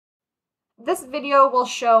this video will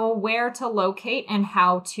show where to locate and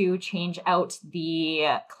how to change out the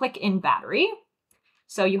click-in battery.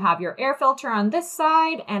 So you have your air filter on this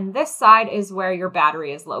side, and this side is where your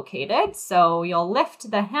battery is located. So you'll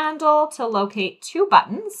lift the handle to locate two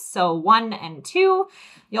buttons, so 1 and 2.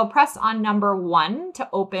 You'll press on number 1 to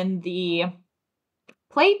open the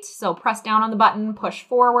plate. So press down on the button, push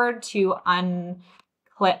forward to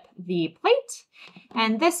unclip the plate.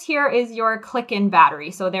 And this here is your click-in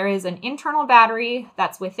battery. So there is an internal battery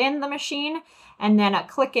that's within the machine, and then a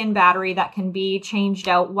click-in battery that can be changed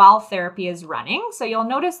out while therapy is running. So you'll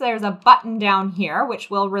notice there's a button down here which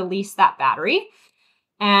will release that battery.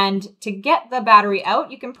 And to get the battery out,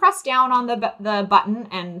 you can press down on the button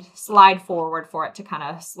and slide forward for it to kind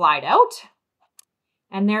of slide out.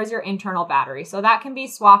 And there's your internal battery. So that can be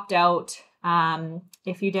swapped out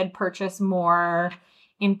if you did purchase more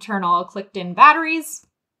internal clicked-in batteries.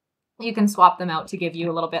 You can swap them out to give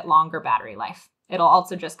you a little bit longer battery life. It'll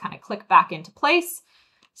also just kind of click back into place.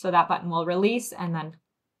 So that button will release and then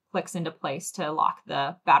clicks into place to lock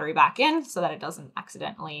the battery back in so that it doesn't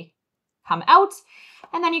accidentally come out.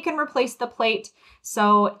 And then you can replace the plate.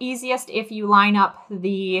 So easiest if you line up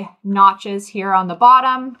the notches here on the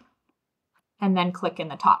bottom and then click in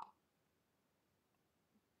the top.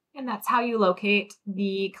 And that's how you locate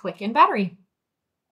the click-in battery.